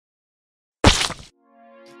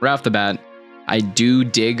right off the bat, I do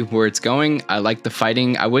dig where it's going. I like the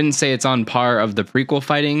fighting. I wouldn't say it's on par of the prequel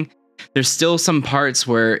fighting. There's still some parts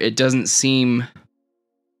where it doesn't seem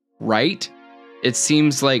right. It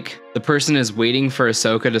seems like the person is waiting for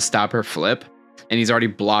Ahsoka to stop her flip, and he's already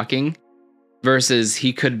blocking, versus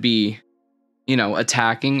he could be, you know,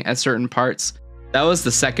 attacking at certain parts. That was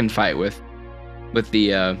the second fight with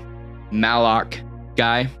the Malak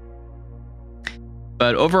guy.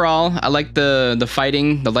 But overall, I like the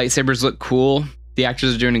fighting. The lightsabers look cool. The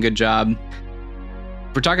actors are doing a good job.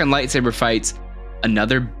 If we're talking lightsaber fights,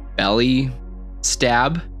 another belly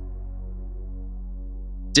stab.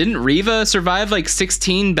 Didn't Reva survive like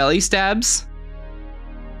 16 belly stabs?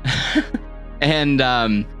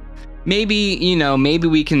 And maybe, you know, maybe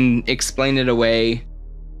we can explain it away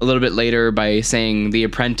a little bit later by saying the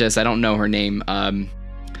apprentice, I don't know her name,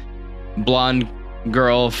 blonde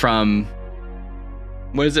girl from,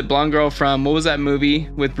 what is it? Blonde girl from, what was that movie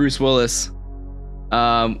with Bruce Willis?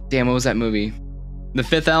 Damn, what was that movie? The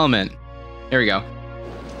Fifth Element. There we go.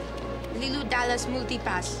 Lilu Dallas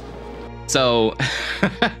Multipass. So,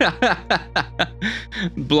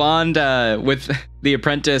 blonde with the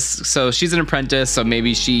apprentice. So she's an apprentice, so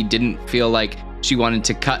maybe she didn't feel like she wanted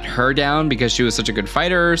to cut her down because she was such a good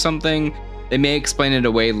fighter or something. They may explain it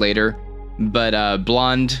away later. But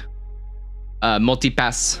blonde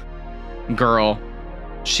multipass girl,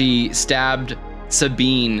 she stabbed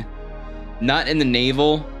Sabine, not in the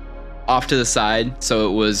navel, off to the side. So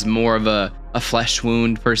it was more of a flesh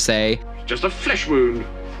wound per se. Just a flesh wound.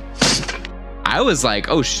 I was like,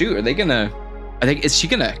 oh shoot, is she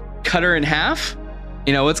gonna cut her in half?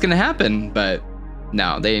 You know, what's gonna happen? But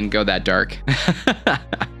no, they didn't go that dark.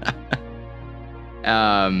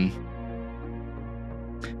 But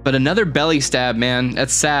another belly stab, man.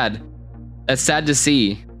 That's sad. That's sad to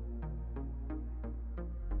see.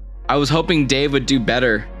 I was hoping Dave would do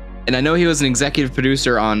better. And I know he was an executive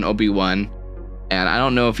producer on Obi-Wan. And I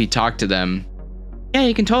don't know if he talked to them. Yeah,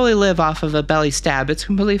 you can totally live off of a belly stab. It's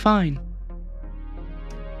completely fine.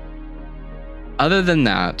 Other than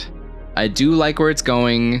that, I do like where it's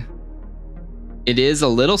going. It is a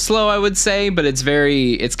little slow, I would say, but it's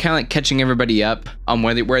kind of like catching everybody up on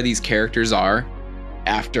where these characters are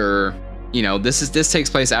after, you know, this takes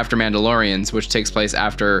place after Mandalorians, which takes place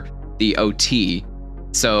after the OT.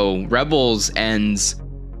 So Rebels ends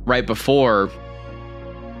right before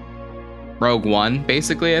Rogue One,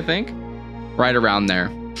 basically, I think, right around there.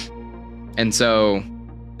 And so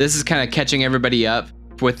this is kind of catching everybody up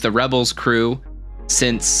with the Rebels crew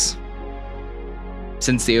since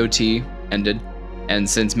the OT ended, and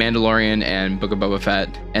since Mandalorian and Book of Boba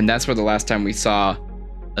Fett, and that's where the last time we saw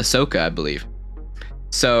Ahsoka, I believe.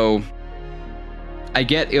 So I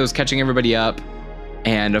get it was catching everybody up,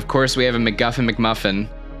 and of course we have a MacGuffin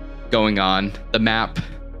going on. The map,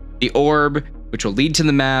 the orb, which will lead to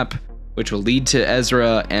the map, which will lead to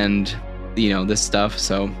Ezra, and you know, this stuff.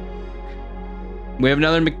 So we have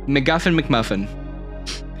another MacGuffin.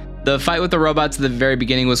 The fight with the robots at the very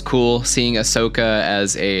beginning was cool, seeing Ahsoka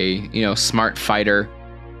as a, you know, smart fighter.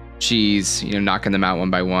 She's, you know, knocking them out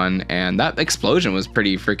one by one, and that explosion was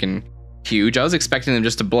pretty freaking huge. I was expecting them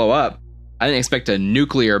just to blow up. I didn't expect a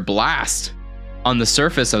nuclear blast on the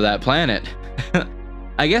surface of that planet.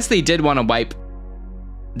 I guess they did want to wipe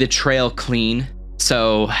the trail clean,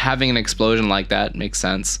 so having an explosion like that makes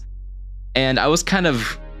sense. And I was kind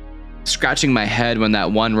of scratching my head when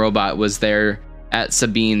that one robot was there at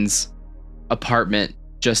Sabine's apartment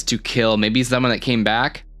just to kill. Maybe someone that came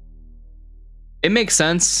back. It makes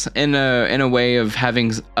sense in a way of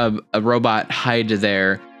having a robot hide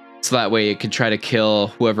there, so that way it could try to kill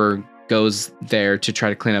whoever goes there to try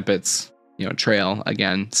to clean up its, you know, trail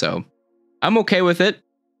again. So I'm okay with it.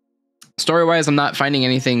 Story-wise, I'm not finding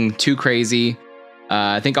anything too crazy.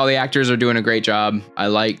 I think all the actors are doing a great job. I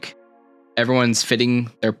like everyone's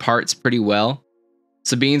fitting their parts pretty well.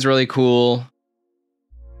 Sabine's really cool.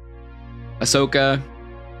 Ahsoka,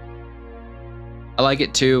 I like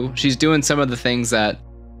it too. She's doing some of the things that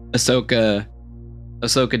Ahsoka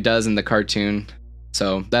does in the cartoon,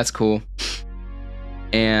 so that's cool.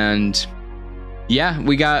 And yeah,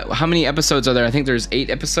 we got, how many episodes are there? I think there's 8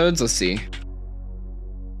 episodes. Let's see.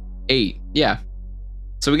 8, yeah.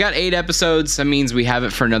 So we got 8 episodes. That means we have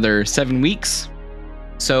it for another 7 weeks.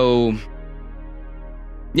 So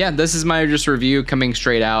yeah, this is my just review coming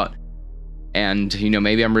straight out. And, you know,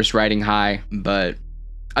 maybe I'm just riding high, but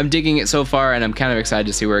I'm digging it so far, and I'm kind of excited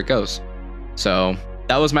to see where it goes. So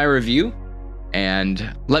that was my review,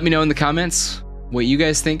 and let me know in the comments what you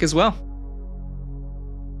guys think as well.